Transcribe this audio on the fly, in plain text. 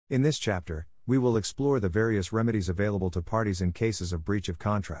In this chapter, we will explore the various remedies available to parties in cases of breach of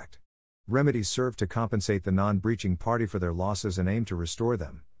contract. Remedies serve to compensate the non-breaching party for their losses and aim to restore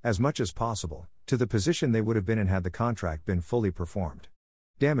them, as much as possible, to the position they would have been in had the contract been fully performed.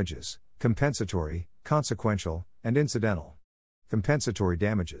 Damages: compensatory, consequential, and incidental. Compensatory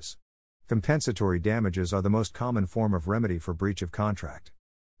damages. Compensatory damages are the most common form of remedy for breach of contract.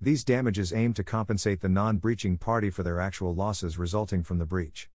 These damages aim to compensate the non-breaching party for their actual losses resulting from the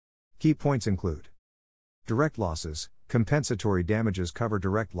breach. Key points include: direct losses. Compensatory damages cover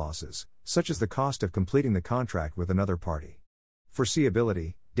direct losses, such as the cost of completing the contract with another party.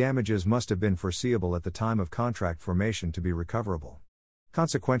 Foreseeability. Damages must have been foreseeable at the time of contract formation to be recoverable.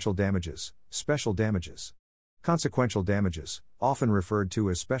 Consequential damages. Special damages. Consequential damages, often referred to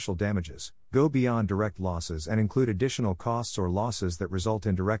as special damages, go beyond direct losses and include additional costs or losses that result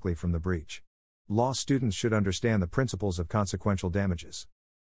indirectly from the breach. Law students should understand the principles of consequential damages.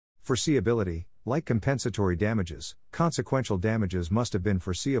 Foreseeability. Like compensatory damages, consequential damages must have been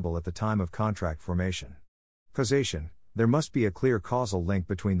foreseeable at the time of contract formation. Causation. There must be a clear causal link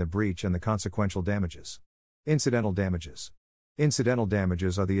between the breach and the consequential damages. Incidental damages. Incidental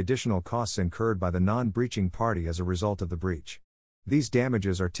damages are the additional costs incurred by the non-breaching party as a result of the breach. These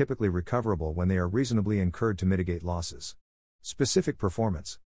damages are typically recoverable when they are reasonably incurred to mitigate losses. Specific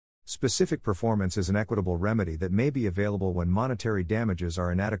performance. Specific performance is an equitable remedy that may be available when monetary damages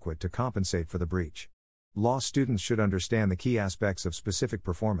are inadequate to compensate for the breach. Law students should understand the key aspects of specific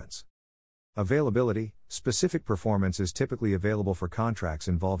performance. Availability. Specific performance is typically available for contracts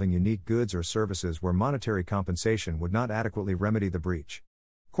involving unique goods or services where monetary compensation would not adequately remedy the breach.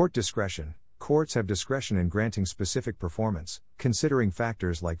 Court discretion. Courts have discretion in granting specific performance, considering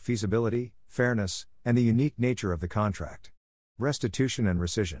factors like feasibility, fairness, and the unique nature of the contract. Restitution and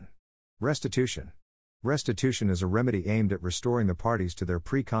rescission. Restitution. Restitution is a remedy aimed at restoring the parties to their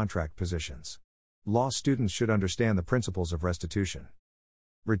pre-contract positions. Law students should understand the principles of restitution.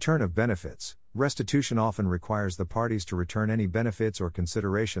 Return of benefits. Restitution often requires the parties to return any benefits or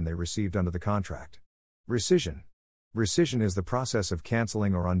consideration they received under the contract. Rescission. Rescission is the process of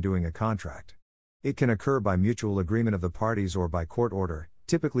canceling or undoing a contract. It can occur by mutual agreement of the parties or by court order,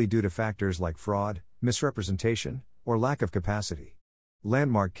 typically due to factors like fraud, misrepresentation, or lack of capacity.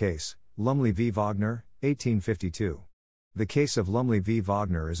 Landmark case, Lumley v. Wagner, 1852. The case of Lumley v.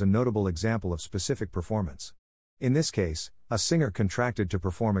 Wagner is a notable example of specific performance. In this case, a singer contracted to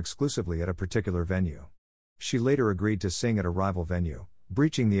perform exclusively at a particular venue. She later agreed to sing at a rival venue,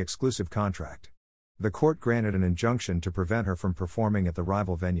 breaching the exclusive contract. The court granted an injunction to prevent her from performing at the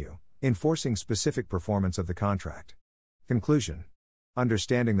rival venue, enforcing specific performance of the contract. Conclusion.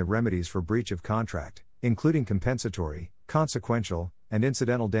 Understanding the remedies for breach of contract, including compensatory, consequential, and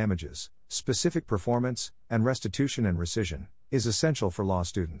incidental damages, specific performance, and restitution and rescission, is essential for law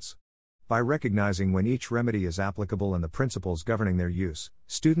students. By recognizing when each remedy is applicable and the principles governing their use,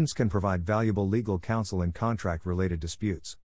 students can provide valuable legal counsel in contract-related disputes.